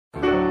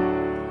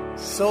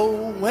So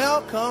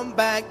welcome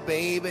back,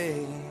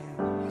 baby,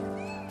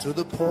 to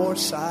the poor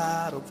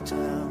side of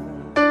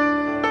town.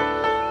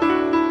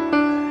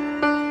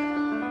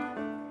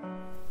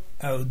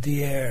 Oh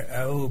dear,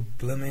 oh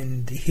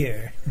bloomin'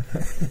 dear.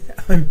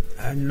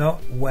 I'm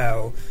not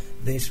well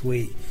this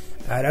week.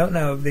 I don't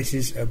know if this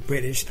is a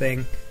British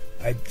thing,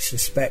 I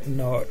suspect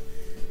not,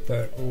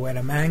 but when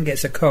a man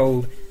gets a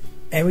cold,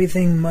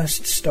 everything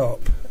must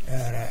stop.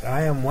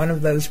 I am one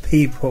of those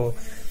people,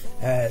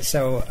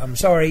 so I'm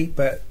sorry,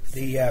 but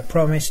the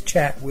promised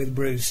chat with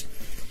Bruce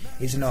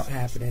is not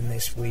happening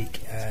this week.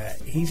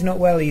 He's not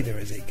well either,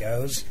 as it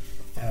goes.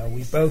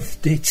 We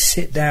both did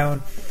sit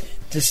down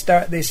to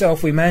start this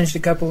off. We managed a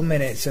couple of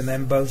minutes and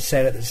then both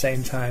said at the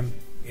same time,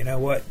 you know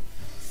what,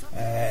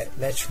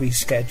 let's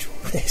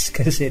reschedule this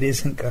because it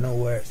isn't going to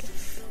work.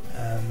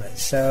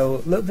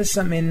 So look for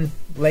something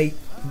late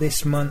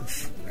this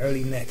month,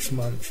 early next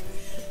month.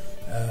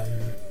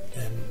 And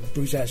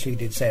Bruce actually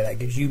did say that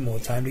gives you more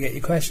time to get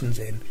your questions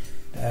in.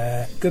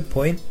 Good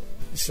point.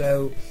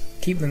 So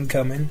keep them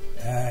coming.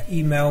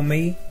 Email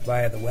me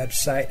via the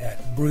website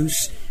at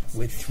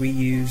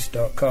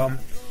brucewith3us.com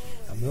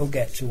and we'll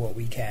get to what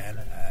we can.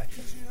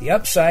 The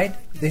upside,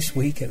 this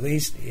week at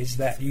least, is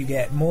that you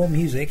get more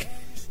music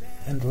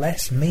and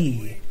less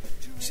me.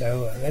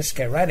 So let's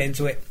get right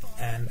into it,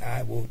 and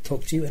I will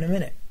talk to you in a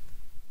minute.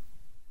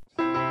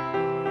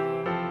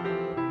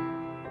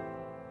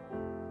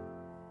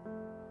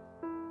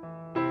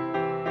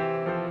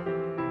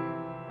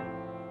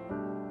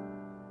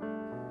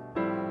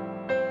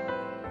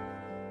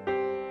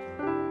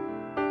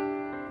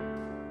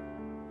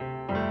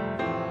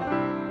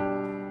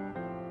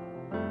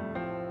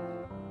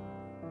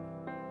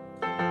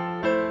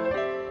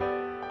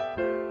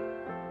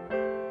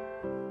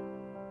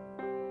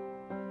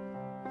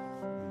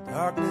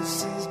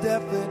 Darkness is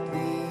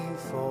definitely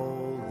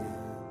falling,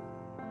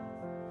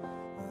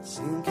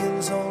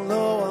 sinking so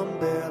low I'm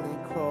barely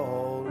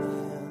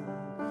crawling.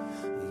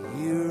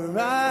 Here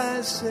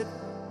I sit,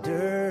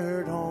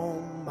 dirt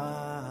on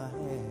my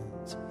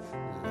hands,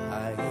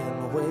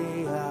 lying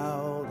way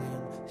out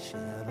in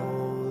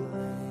Shadowlands.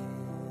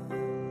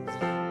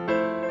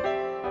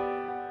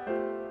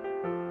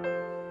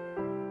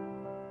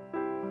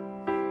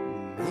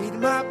 Made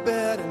my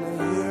bed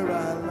and here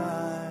I lie,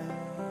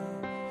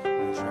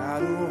 try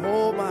to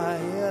hold my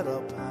head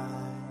up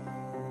high,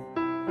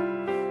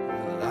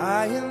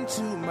 lying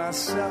to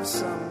myself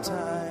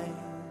sometimes.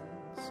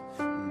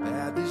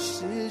 Bad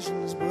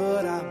decisions,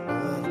 but I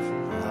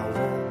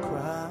won't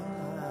cry.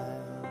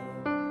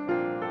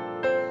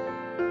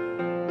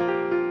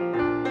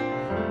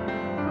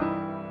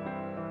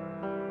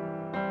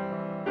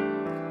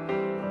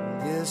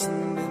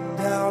 Descending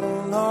down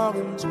a long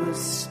and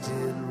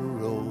twisted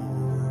road,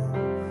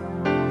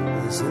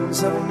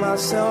 sense of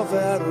myself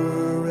at a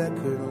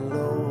record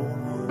low.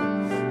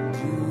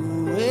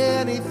 Do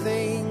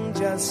anything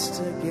just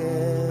to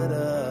get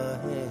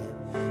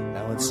ahead.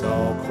 Now it's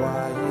all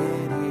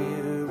quiet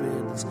here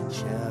in this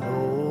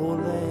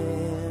Shadowland.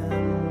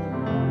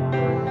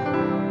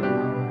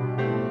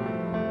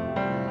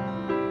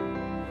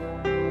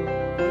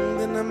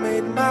 Then I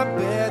made my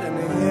bed and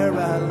here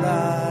I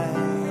lie,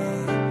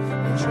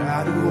 and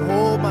try to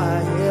hold my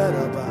head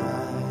up high,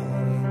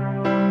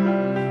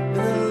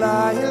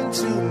 lying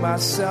to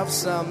myself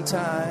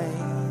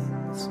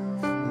sometimes.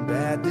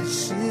 Bad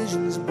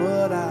decisions,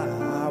 but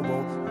I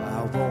won't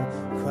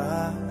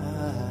cry.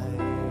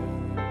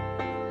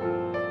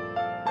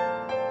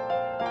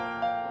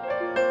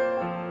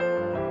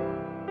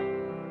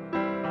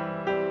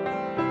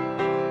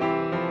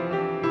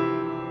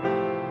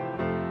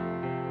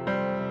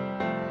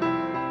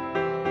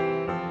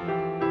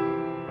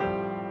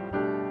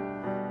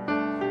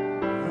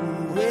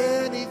 Do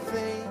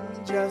anything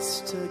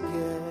just to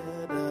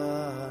get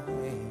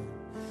ahead.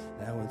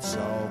 Now it's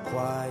all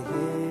quiet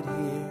here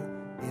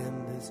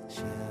in this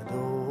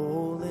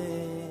Shadowlands.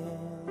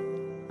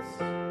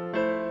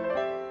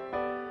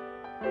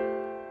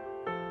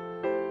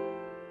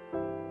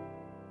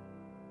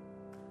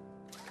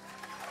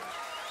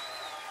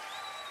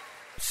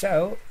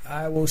 So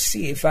I will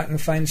see if I can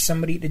find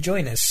somebody to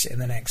join us in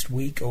the next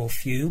week or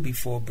few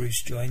before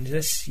Bruce joins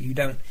us. You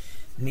don't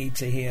need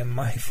to hear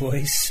my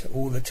voice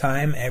all the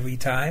time, every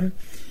time.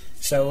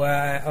 So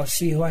I'll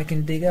see who I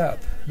can dig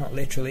up. Not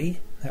literally,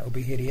 that would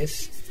be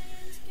hideous.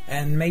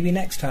 And maybe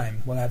next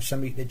time we'll have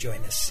somebody to join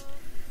us.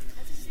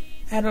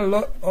 Had a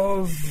lot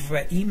of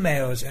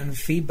emails and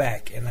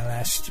feedback in the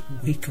last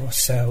week or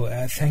so.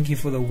 Thank you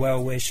for the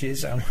well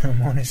wishes. I'm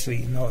honestly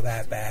not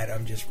that bad.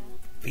 I'm just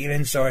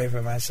feeling sorry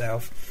for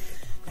myself.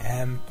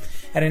 Had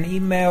an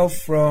email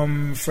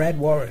from Fred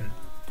Warren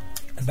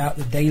about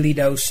the Daily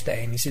Dose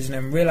Day, and he says, and I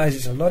realise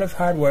it's a lot of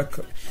hard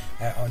work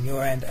on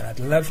your end, and I'd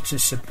love to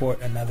support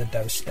another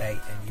Dose Day,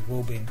 and you've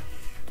all been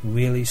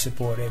really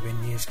supportive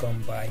in years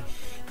gone by.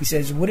 He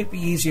says, would it be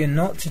easier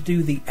not to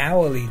do the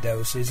hourly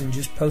doses and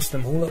just post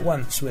them all at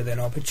once with an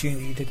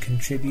opportunity to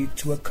contribute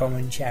to a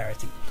common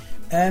charity?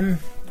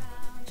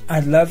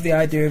 I'd love the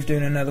idea of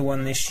doing another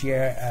one this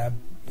year.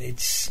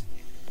 It's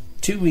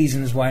Two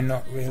reasons why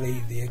not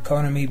really. The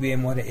economy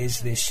being what it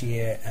is this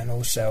year, and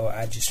also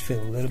I just feel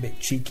a little bit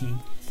cheeky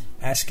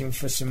asking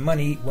for some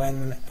money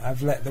when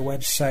I've let the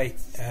website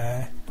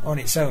on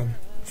its own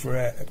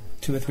for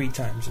 2 or 3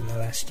 times in the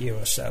last year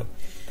or so,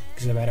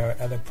 because I've had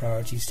other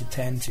priorities to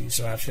tend to.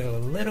 So I feel a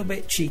little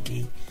bit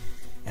cheeky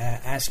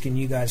asking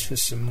you guys for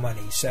some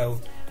money. So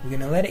we're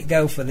going to let it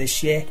go for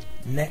this year.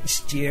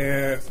 Next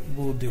year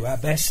we'll do our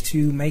best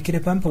to make it a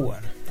bumper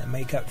one and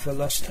make up for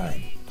lost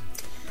time.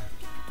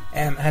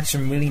 Had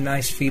some really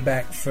nice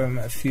feedback from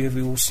a few of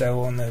you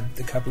also on the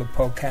couple of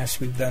podcasts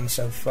we've done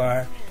so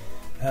far.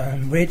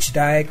 Rich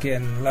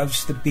Dyakin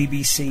loves the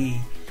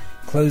BBC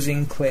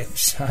closing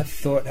clips. I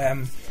thought,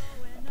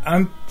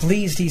 I'm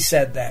pleased he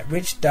said that.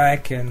 Rich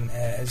Dyakin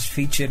has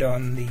featured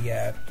on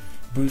the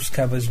Bruce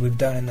covers we've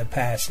done in the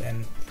past,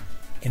 and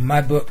in my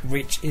book,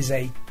 Rich is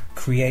a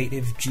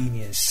creative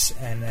genius,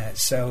 and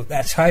so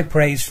that's high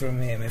praise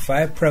from him. If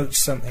I approach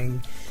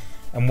something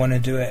and want to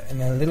do it in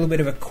a little bit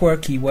of a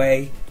quirky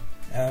way,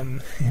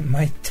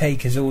 my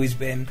take has always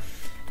been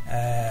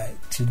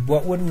to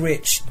what would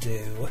Rich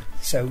do?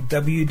 So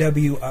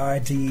WWRDD,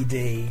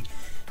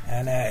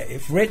 and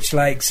if Rich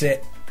likes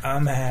it,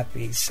 I'm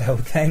happy. So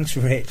thanks,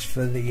 Rich,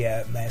 for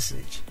the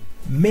message.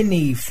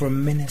 Minnie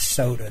from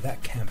Minnesota.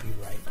 That can't be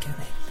right, can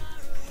it?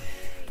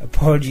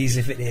 Apologies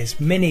if it is.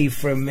 Minnie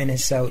from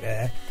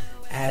Minnesota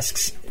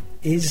asks,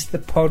 is the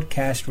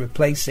podcast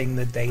replacing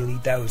the Daily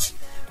Dose?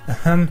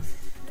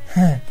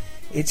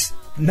 It's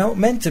not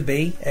meant to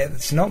be.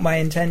 It's not my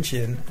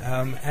intention.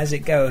 As it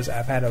goes,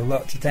 I've had a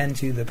lot to tend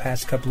to the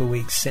past couple of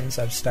weeks since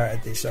I've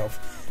started this off.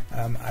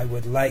 I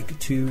would like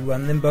to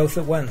run them both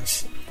at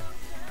once.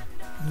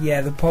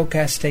 Yeah, the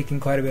podcast's taking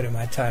quite a bit of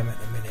my time at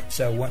the minute,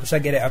 so once I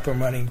get it up and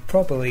running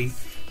properly,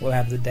 we'll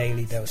have the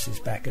daily doses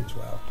back as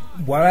well.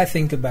 While I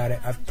think about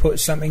it, I've put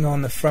something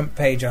on the front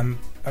page. I'm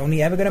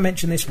only ever going to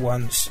mention this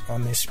once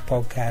on this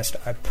podcast,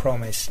 I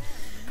promise.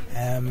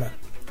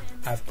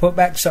 I've put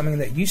back something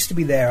that used to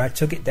be there. I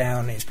took it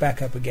down. It's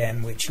back up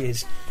again, which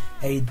is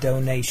a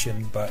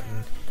donation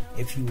button.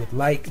 If you would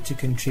like to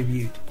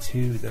contribute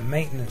to the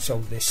maintenance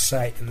of this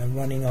site and the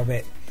running of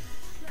it,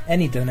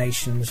 any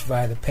donations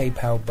via the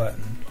PayPal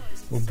button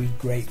will be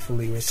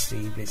gratefully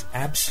received. It's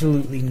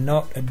absolutely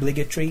not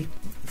obligatory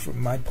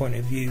from my point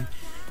of view.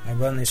 I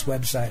run this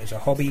website as a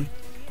hobby.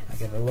 I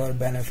get a lot of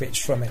benefits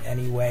from it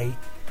anyway,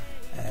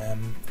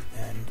 and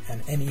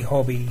any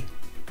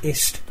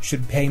hobbyist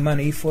should pay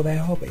money for their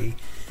hobby.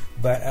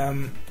 But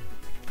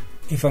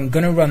if I'm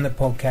going to run the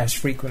podcast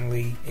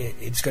frequently,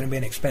 it's going to be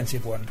an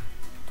expensive one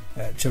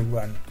to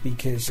run,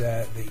 because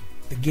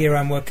the gear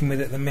I'm working with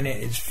at the minute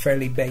is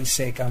fairly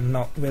basic. I'm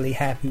not really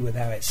happy with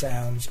how it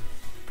sounds,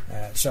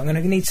 so I'm going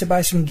to need to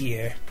buy some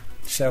gear.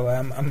 So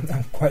I'm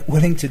quite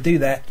willing to do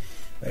that.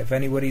 But if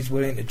anybody's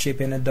willing to chip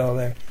in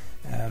 $1,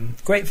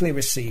 gratefully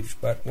received.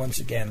 But once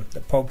again, the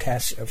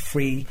podcasts are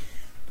free,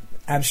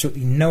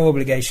 absolutely no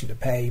obligation to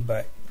pay,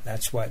 but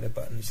that's why the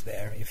button's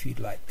there if you'd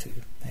like to.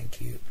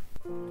 Thank you.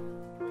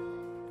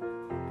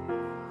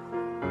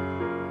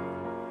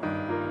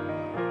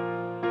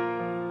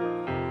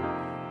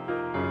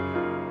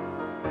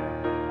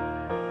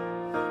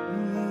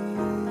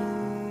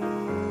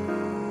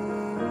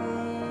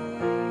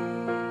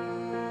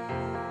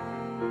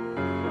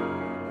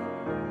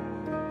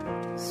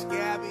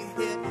 Scabby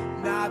head,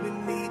 knobby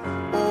knee,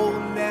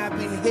 old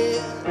nappy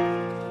head.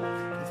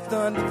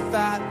 Thunder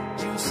thought,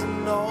 juice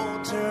and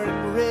all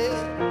turning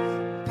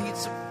red.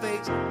 Pizza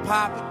face,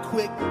 pop it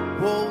quick.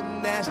 Old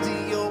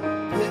nasty old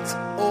pits,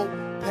 old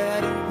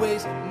patty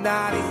waist,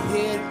 naughty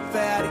head,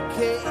 fatty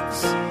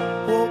cakes.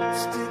 Old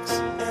sticks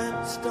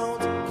and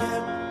stones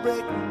can't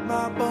break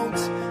my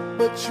bones,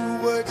 but your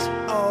words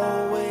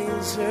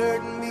always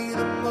hurt me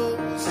the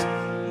most.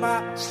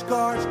 My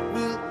scars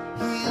will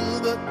heal,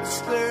 but the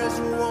slurs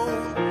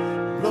won't.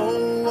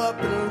 Blow up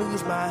and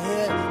lose my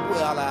head,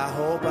 well I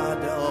hope I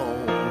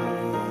don't.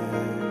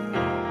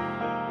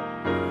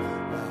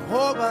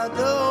 Hope I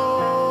don't.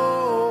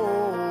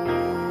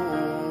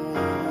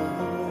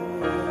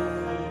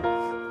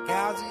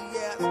 Gouty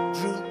ass,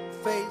 droop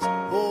face,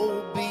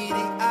 old beady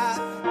eye.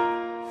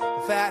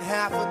 Fat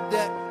half a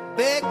deck,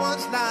 big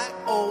one's like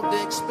old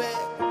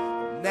expect.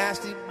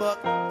 Nasty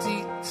buck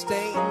teeth,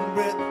 stained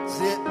breath,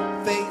 zit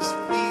face,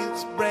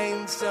 feels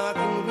brain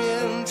sucking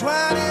wind,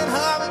 twining,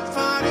 humming,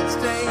 farting,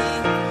 stain.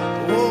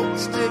 Old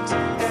sticks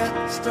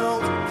and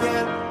stones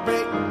can't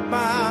break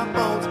my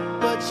bones,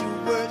 but your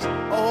words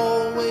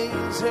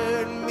always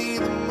hurt me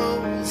the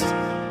most.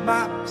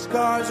 My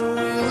scars will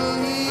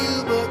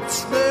heal, but the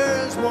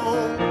slurs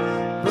won't.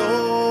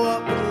 Blow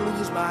up and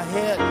lose my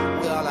head,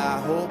 well I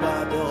hope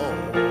I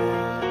don't.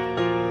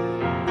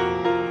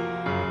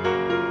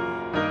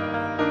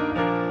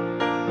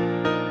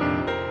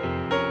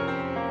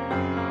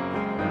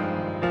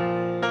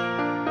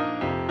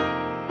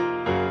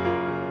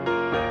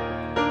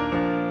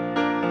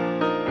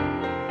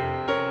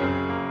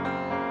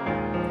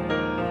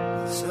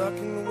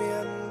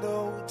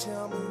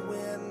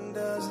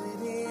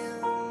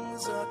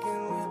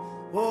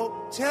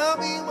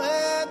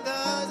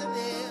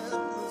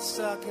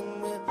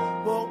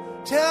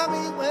 Tell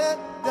me when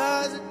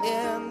does it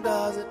end,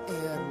 does it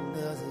end,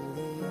 does it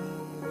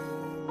end?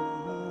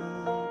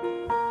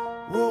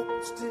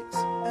 Whoa, sticks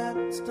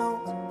and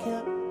stones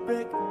can't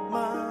break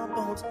my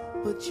bones,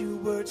 but your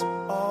words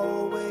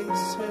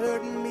always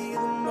hurt me the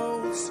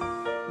most.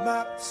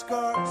 My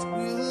scars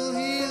will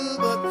heal,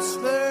 but the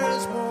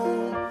slurs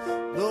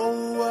won't.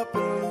 Blow up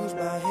and lose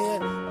my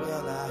head,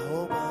 well I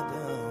hope I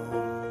don't.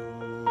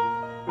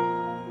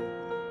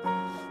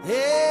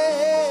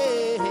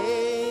 Hey, hey,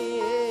 hey.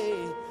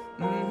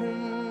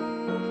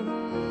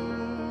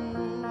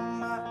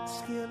 My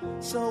skin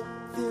so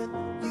thin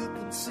you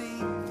can see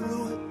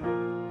through it.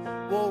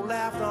 Whoa,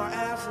 laughing our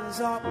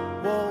asses off,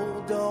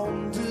 whoa,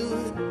 don't do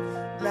it.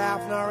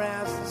 Laughing our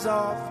asses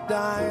off,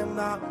 dying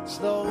not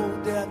slow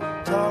death.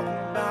 Talking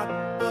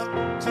about buck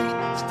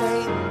teeth,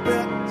 stained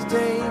breath,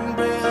 stained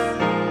breath.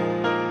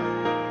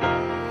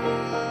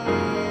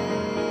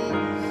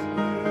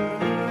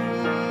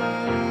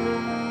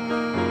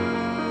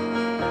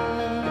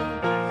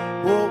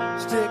 Whoa,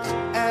 sticks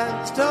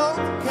and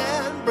stones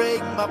can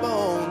break my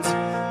bones,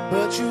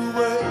 but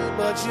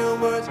your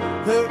words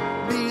hurt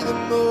me the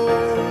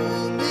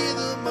most, me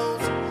the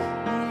most,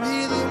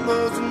 me the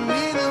most,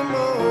 me the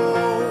most.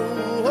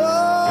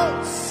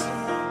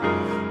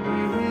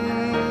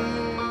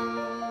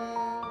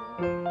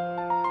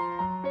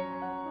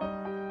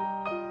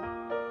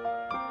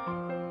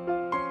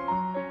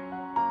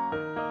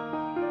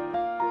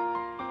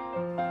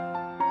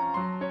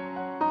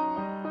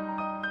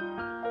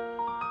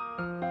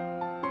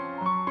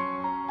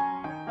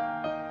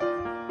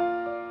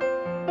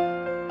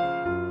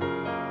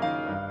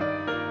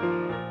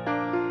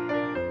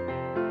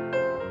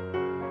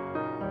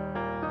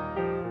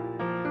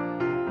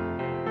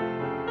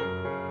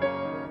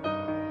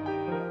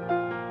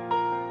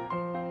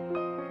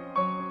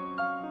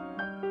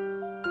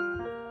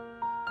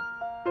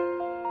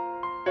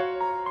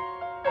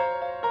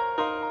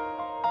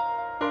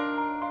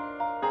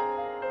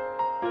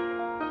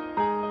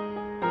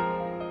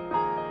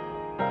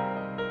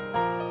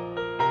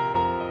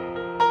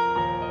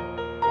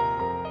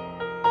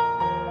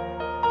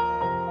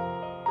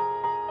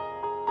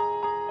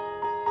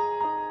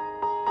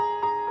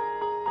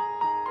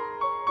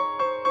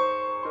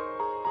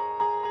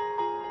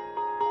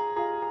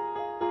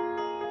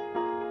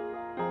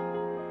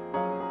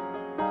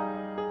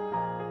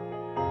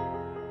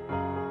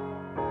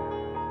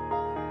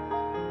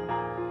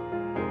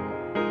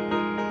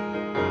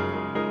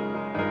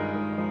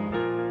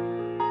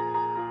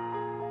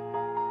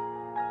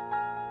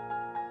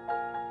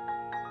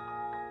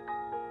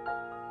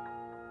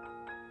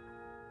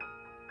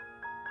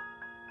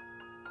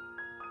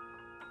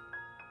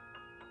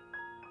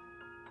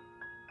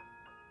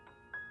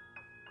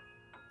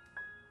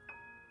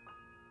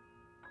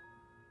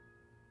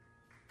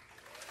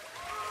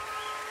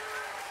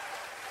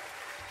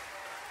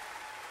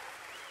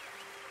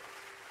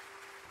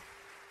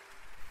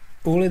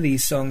 All of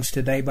these songs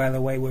today, by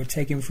the way, were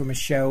taken from a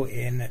show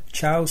in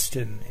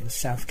Charleston in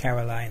South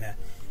Carolina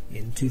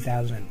in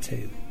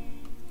 2002.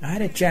 I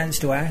had a chance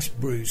to ask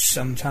Bruce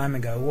some time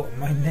ago what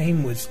my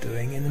name was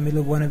doing in the middle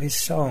of one of his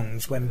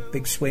songs when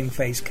Big Swing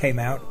Face came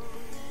out,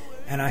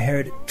 and I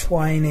heard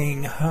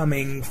twining,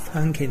 humming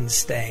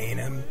Frankenstein,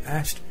 and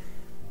asked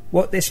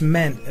what this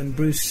meant, and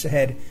Bruce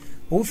said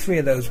all three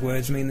of those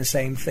words mean the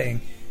same thing.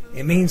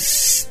 It means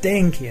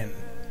stinking.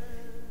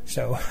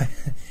 So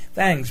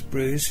thanks,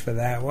 Bruce, for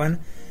that one.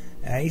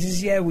 He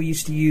says, yeah, we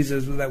used to use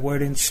that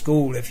word in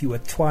school. If you were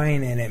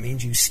twining, it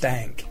means you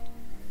stank.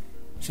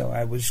 So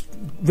I was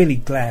really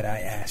glad I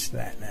asked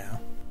that now.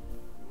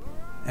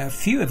 A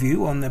few of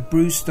you on the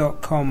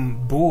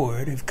Bruce.com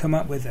board have come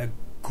up with a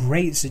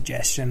great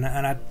suggestion,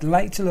 and I'd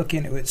like to look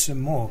into it some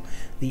more.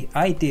 The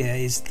idea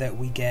is that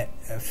we get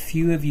a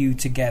few of you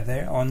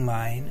together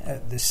online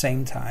at the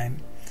same time,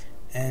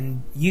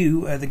 and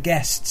you are the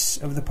guests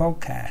of the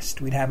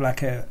podcast. We'd have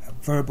like a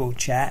verbal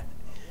chat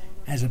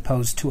as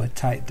opposed to a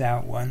typed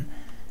out one,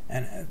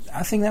 and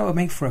I think that would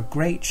make for a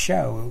great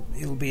show.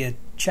 It'll be a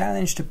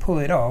challenge to pull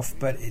it off,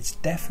 but it's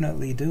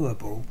definitely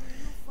doable.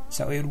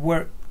 So it would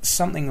work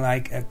something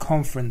like a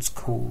conference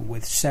call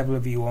with several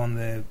of you on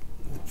the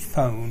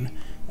phone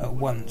at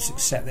once,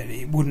 except that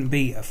it wouldn't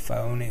be a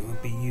phone, it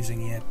would be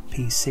using your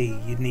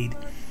PC. You'd need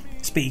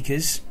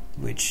speakers,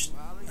 which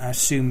I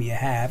assume you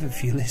have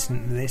if you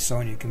listen to this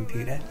on your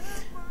computer,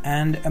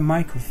 and a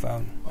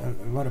microphone. A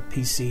lot of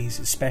PCs,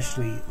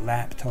 especially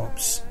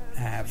laptops,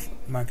 have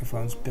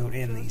microphones built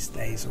in these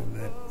days, or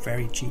they're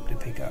very cheap to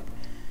pick up,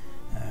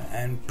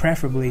 and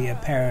preferably a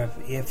pair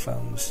of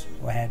earphones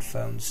or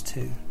headphones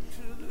too.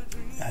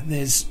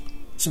 There's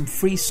some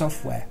free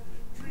software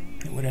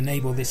that would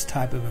enable this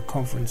type of a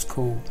conference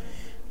call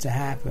to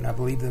happen. I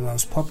believe the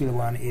most popular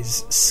one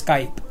is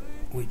Skype,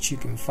 which you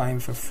can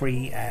find for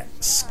free at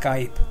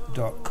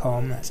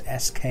skype.com. That's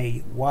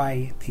SKYPE.com.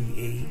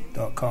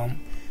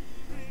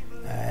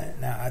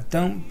 Now, I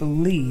don't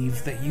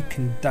believe that you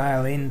can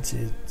dial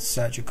into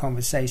such a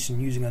conversation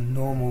using a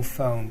normal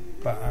phone,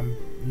 but I'm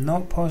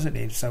not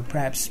positive, so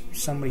perhaps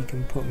somebody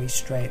can put me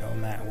straight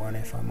on that one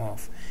if I'm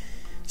off.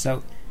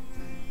 So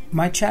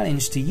my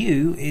challenge to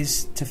you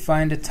is to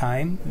find a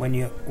time when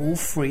you're all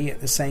free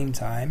at the same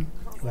time.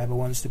 Whoever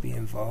wants to be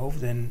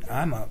involved, and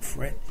I'm up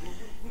for it.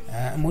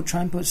 And we'll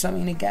try and put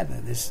something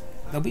together.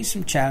 There'll be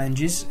some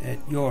challenges at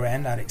your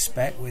end, I'd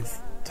expect,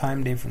 with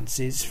time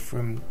differences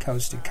from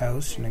coast to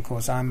coast. And of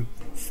course, I'm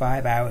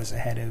 5 hours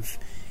ahead of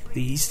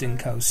the eastern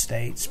coast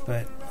states,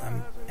 but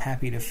I'm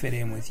happy to fit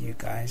in with you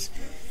guys.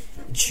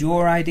 It's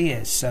your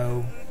idea,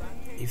 so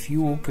if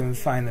you all can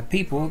find the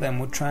people, then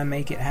we'll try and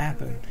make it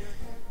happen.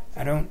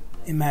 I don't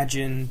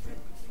imagine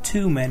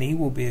too many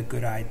will be a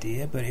good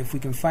idea, but if we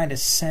can find a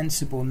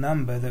sensible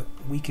number that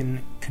we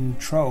can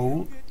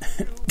control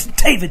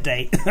David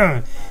Day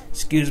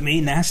excuse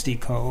me, nasty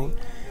cold.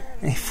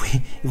 If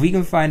we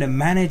can find a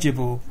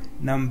manageable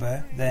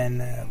number,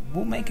 then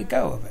we'll make a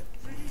go of it.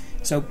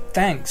 So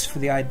thanks for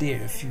the idea.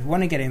 If you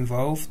want to get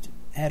involved,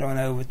 head on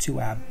over to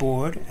our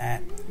board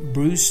at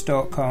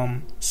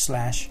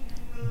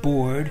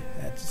bruce.com/board.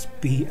 That's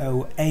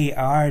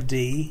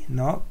BOARD,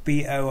 not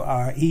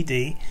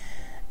BORED.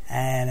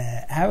 And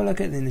have a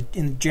look at in the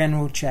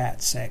general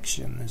chat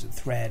section. There's a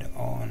thread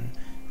on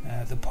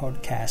the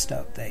podcast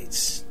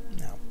updates.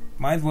 Now,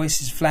 my voice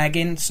is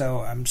flagging,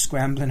 so I'm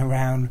scrambling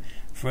around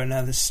for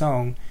another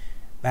song.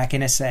 Back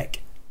in a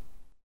sec.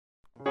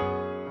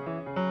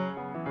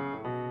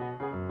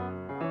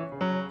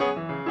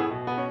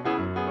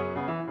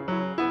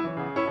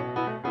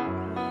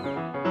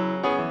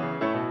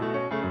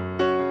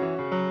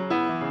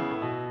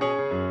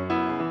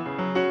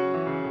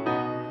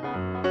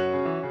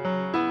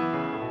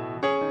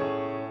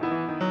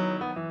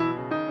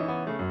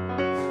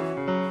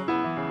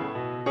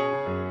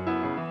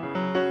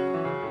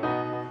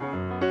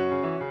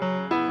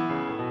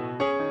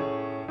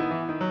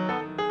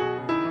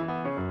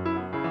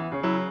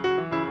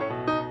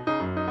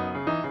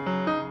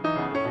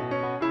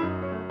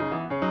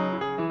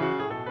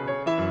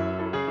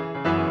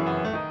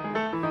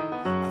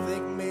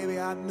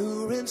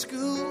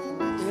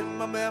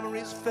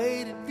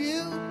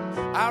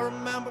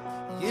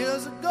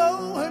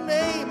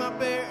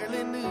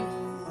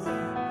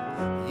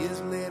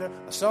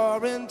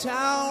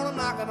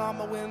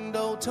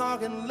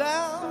 Talking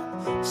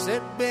loud,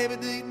 said, baby,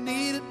 do you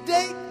need a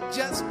date?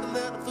 Just a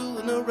little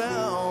fooling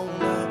around.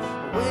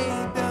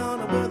 Way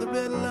down where the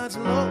red lights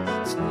low,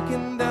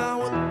 sneaking down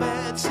where the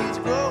bad seeds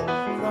grow,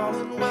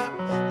 crawling where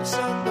the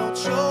sun don't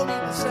show me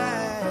the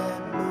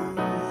sad moon.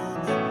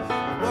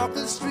 Walk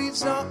the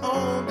streets are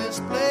on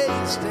display,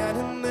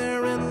 standing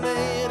there and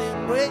laying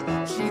in wait.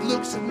 She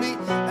looks at me,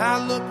 I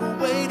look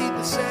away, deep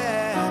the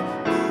sad.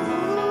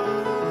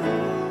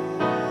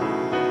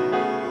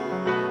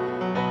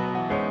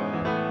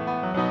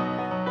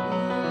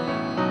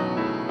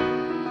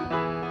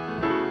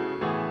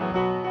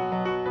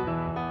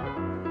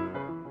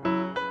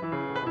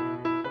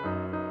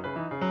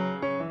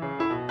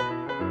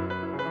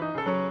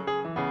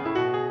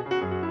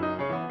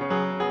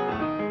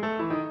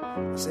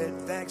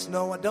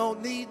 No, I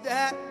don't need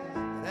that.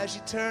 And as she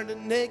turned her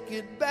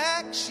naked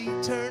back, she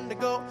turned to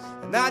go,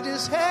 and I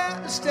just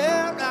had to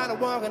stare at her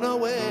walking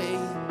away.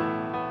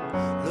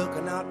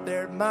 Looking out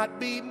there, it might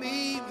be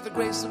me with the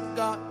grace of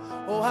God.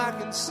 Oh, I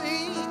can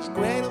see a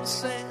grain of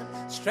sand,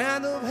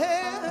 strand of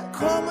hair,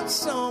 combing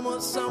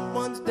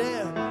someone's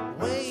there.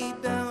 Way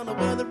down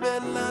where the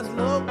red line's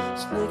low,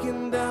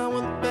 sneaking down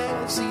where the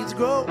bad seeds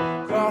grow,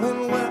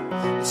 crawling where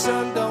the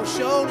sun don't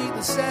show, need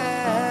the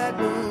sad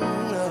moon.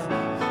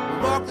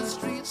 Walk the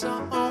streets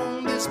are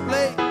on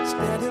display,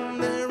 standing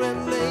there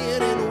and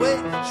laying in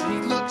wait. She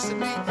looks at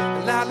me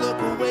and I look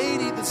away,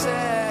 need the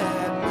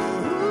sad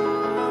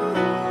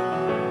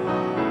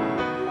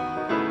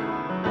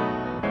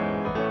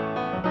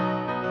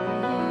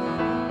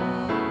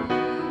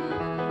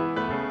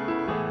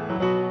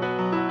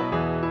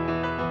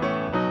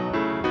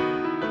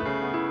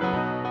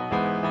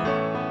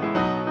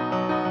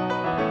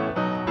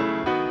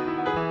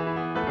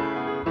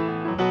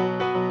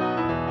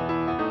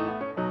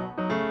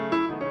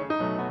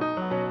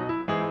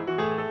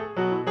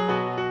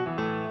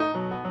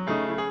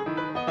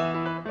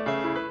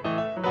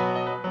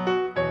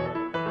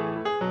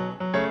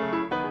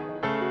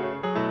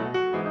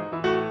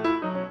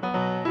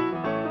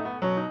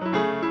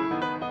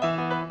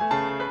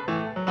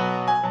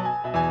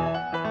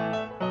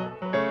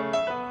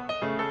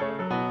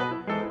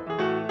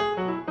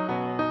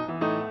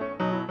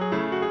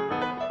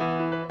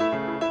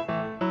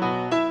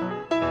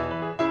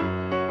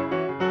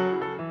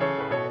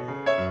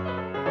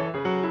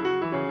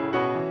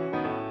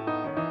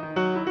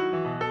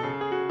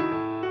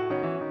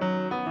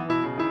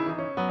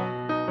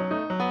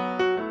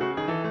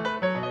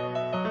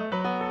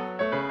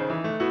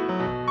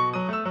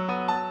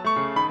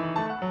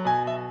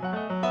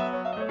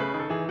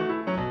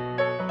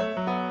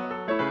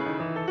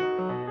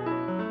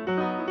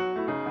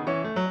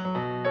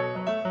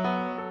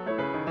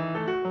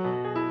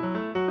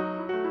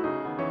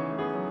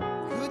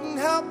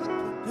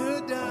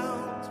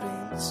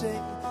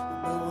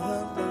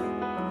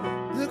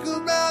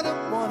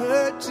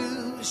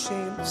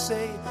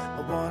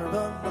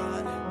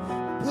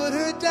put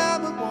her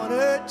down but want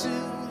her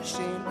to.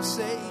 Shame to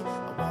say,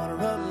 I want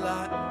her a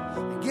lot.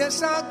 I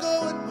guess I'll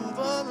go and move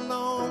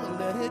along and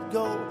let it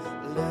go,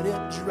 let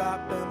it drop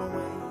and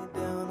way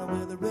down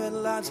where the red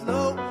light's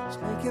low.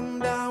 Sneaking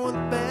down where the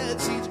bed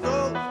sheets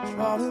go,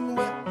 falling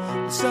wet.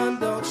 The sun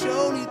don't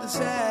show neath the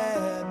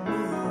sad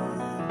moon.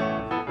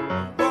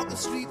 Walk the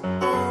street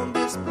on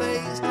this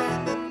place,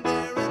 standing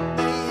there and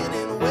laying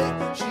in a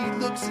way. She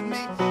looks at me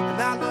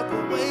and I look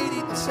away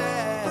neath the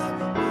sad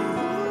moon.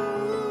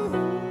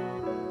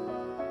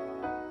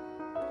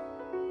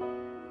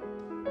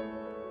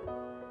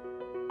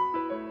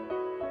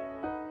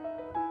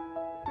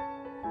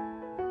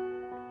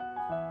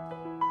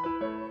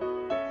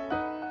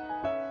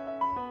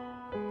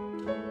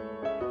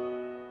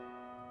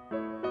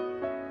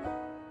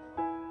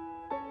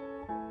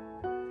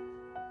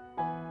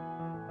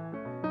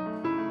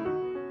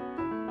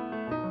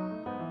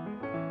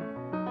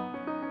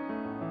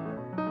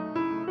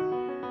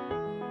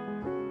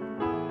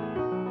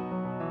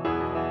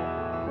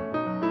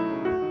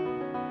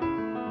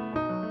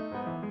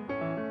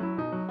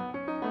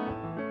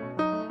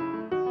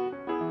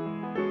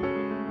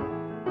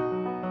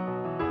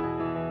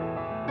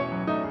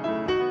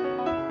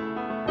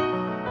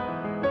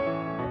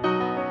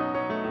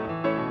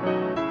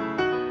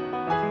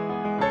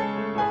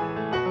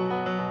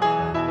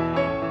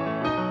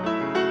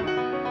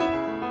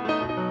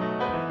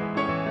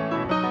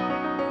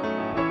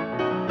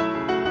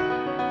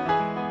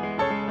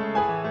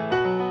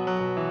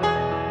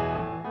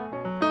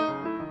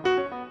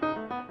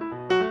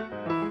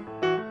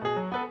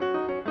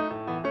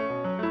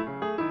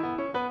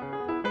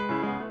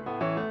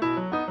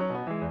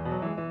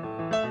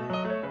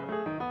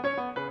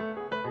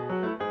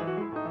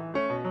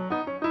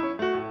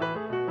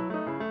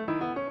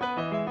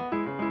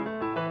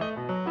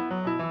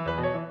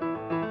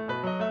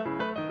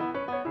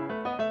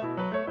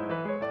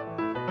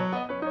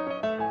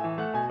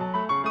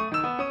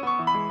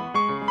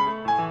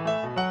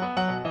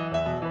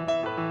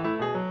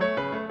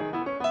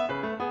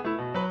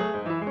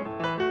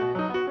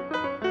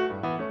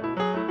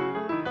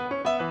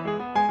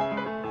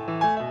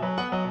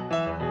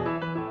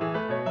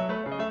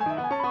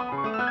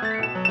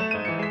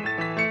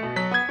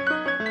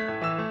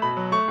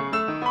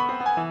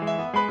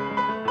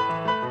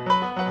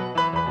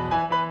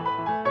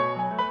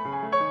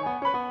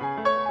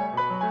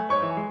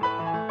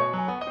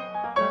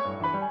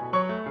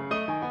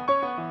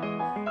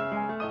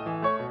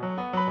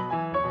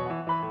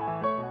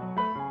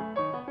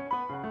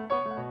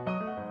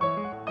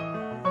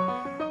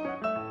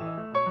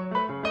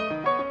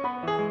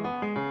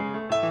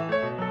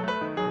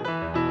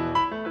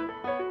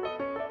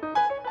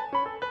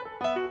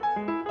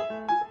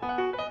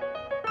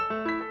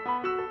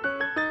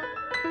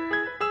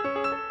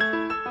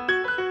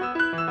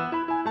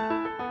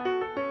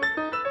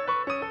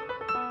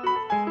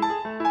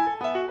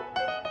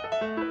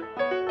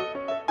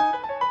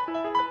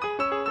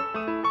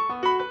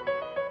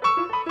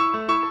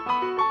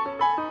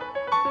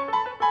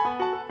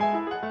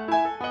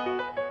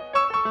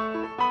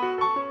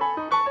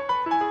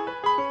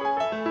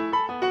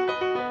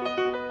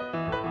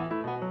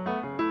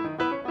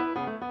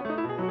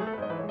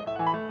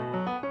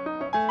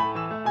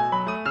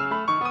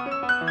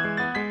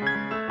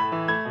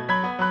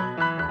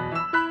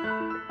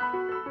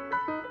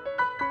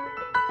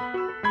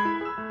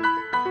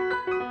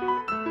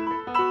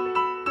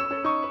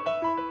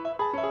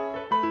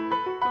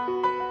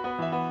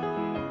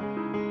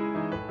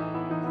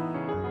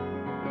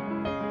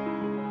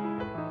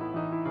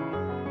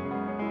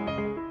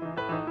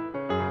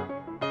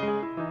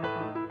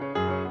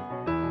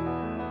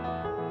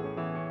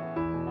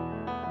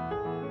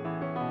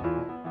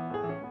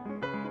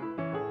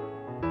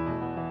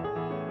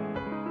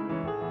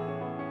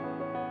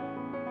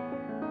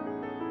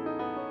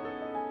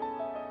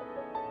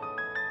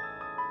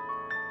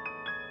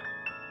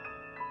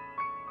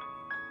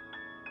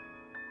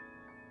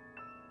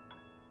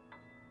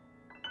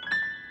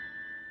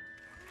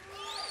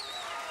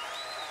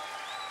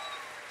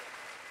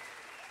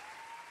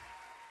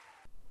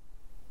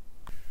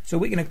 So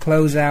we're going to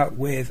close out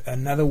with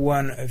another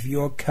one of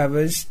your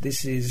covers.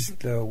 This is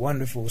the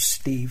wonderful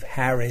Steve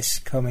Harris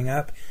coming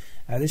up.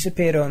 This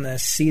appeared on the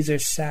Caesar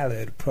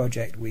Salad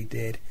project we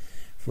did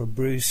for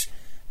Bruce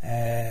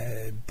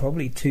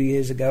probably 2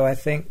 years ago, I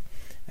think.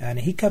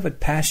 And he covered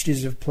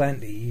Pastures of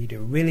Plenty. He did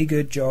a really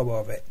good job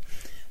of it.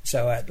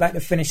 So I'd like to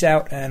finish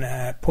out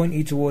and point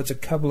you towards a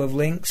couple of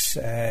links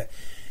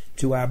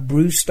to our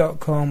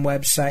Bruce.com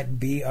website,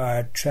 BRUCE.com.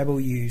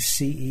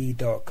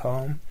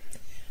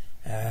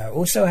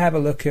 Also have a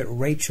look at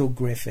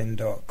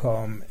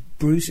RachelGriffin.com.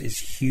 Bruce is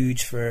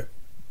huge for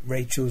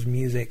Rachel's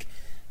music.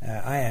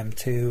 I am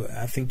too.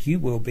 I think you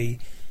will be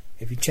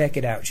if you check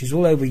it out. She's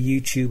all over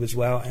YouTube as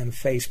well and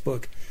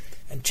Facebook.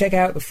 And check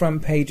out the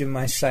front page of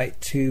my site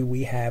too.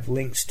 We have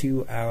links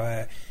to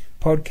our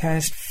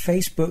podcast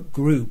Facebook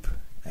group.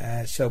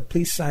 So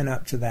please sign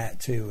up to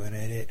that too, and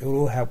it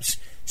all helps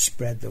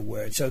spread the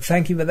word. So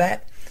thank you for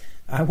that.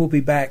 I will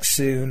be back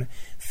soon,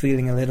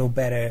 feeling a little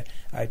better,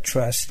 I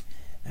trust,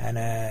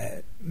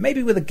 and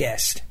maybe with a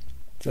guest.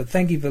 So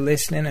thank you for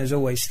listening. As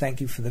always,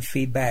 thank you for the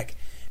feedback.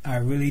 I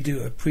really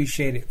do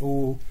appreciate it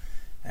all.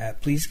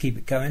 Please keep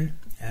it going,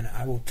 and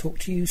I will talk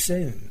to you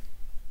soon.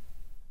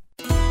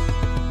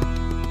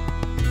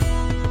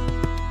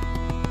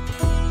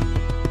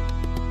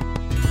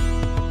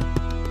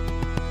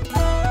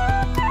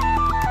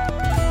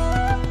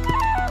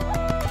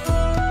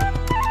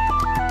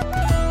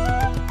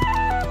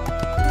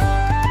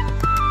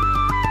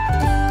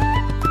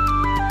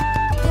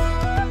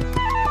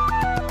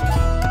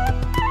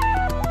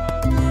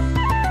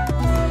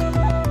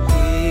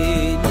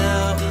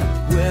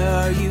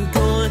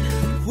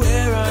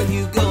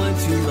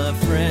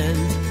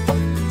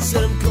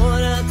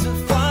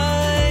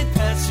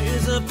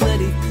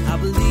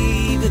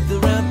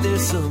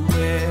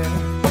 Somewhere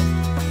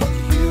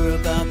you hear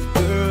about the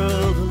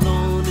girl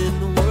alone in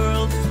the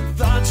world,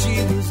 thought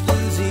she was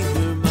losing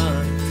her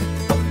mind.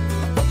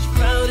 She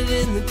found it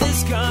in the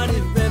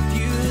discarded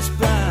refuse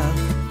pile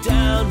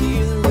down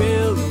near the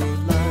railroad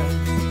line.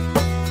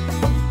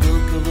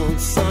 Book of old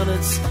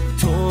sonnets,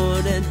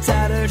 torn and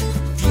tattered,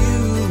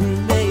 few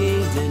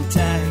remained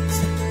intact.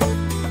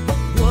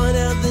 One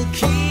of the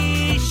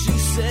keys, she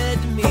said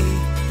to me,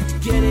 to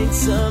getting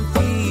some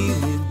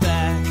feeling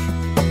back.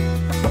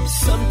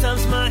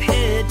 Sometimes my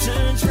head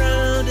turns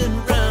round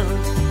and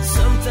round.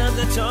 Sometimes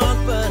I talk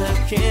but I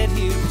can't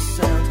hear a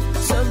sound.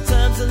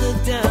 Sometimes I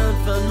look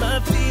down, find my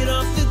feet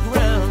off the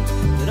ground,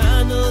 but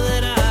I know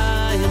that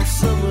I am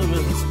somewhere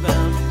else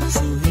bound.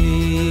 So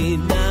hey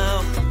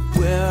now,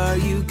 where are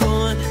you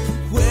going?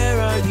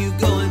 Where are you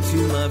going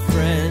to, my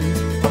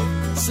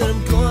friend? Said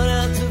I'm going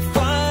out to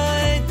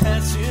find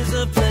pastures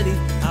of plenty.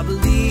 I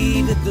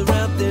believe that they're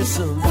out there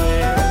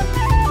somewhere.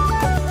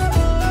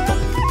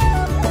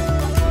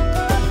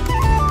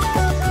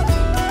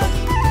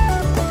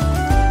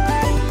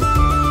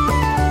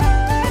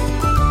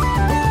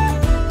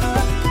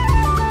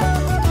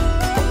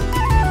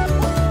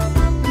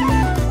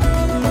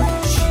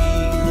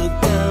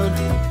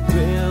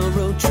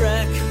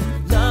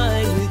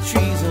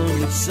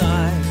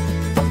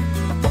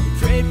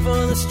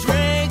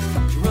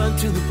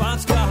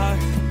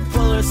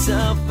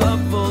 Herself up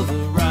for the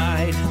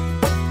ride.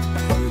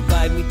 You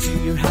invite me to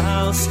your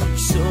house, you're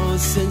so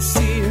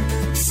sincere,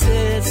 you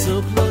sit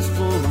so close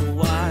for a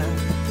while.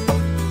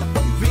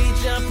 You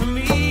reach out for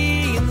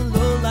me in the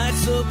low light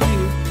so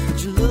clear,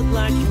 but you look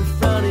like you're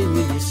frowning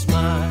when you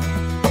smile.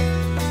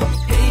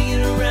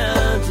 Hanging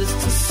around just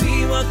to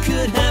see what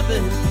could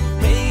happen,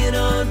 hanging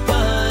on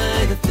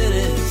by the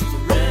thinnest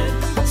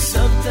thread.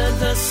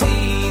 Sometimes I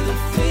see the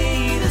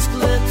faintest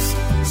glimpse,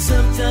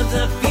 sometimes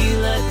I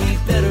feel I'd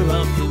be better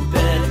off in bed.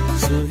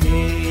 So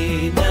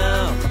hey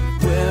now,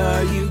 where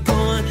are you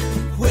going?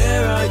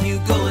 Where are you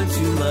going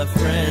to, my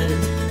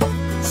friend?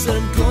 So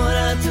I'm going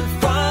out to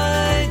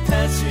find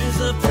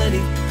pastures of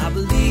plenty. I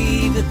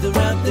believe that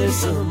they're out there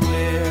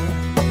somewhere.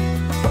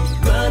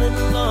 Running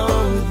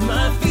along with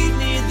my feet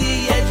near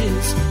the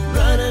edges,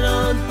 running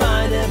on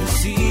by, never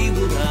see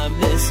what I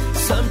miss.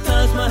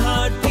 Sometimes my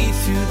heart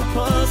beats to the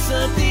pulse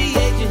of the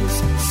ages.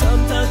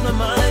 Sometimes my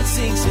mind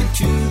sinks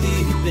into the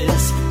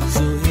abyss.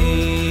 So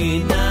hey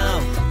now,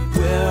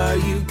 where are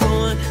you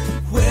going?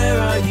 Where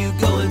are you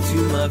going to,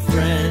 my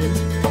friend?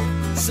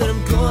 Said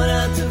I'm going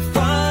out to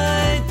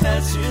find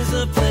pastures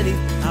of plenty.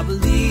 I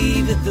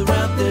believe that they're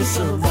out there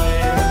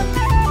somewhere.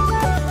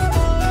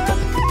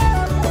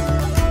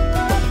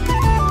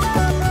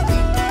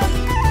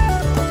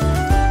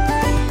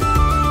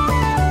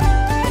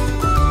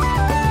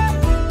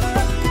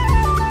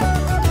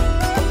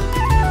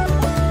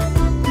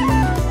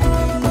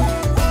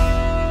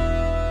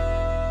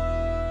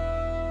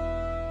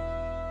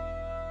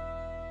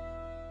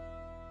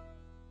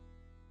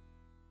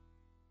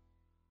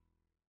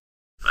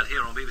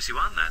 BBC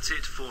One, that's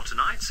it for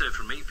tonight. So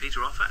from me,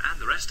 Peter Offer,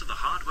 and the rest of the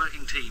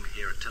hard-working team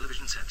here at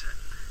Television Centre,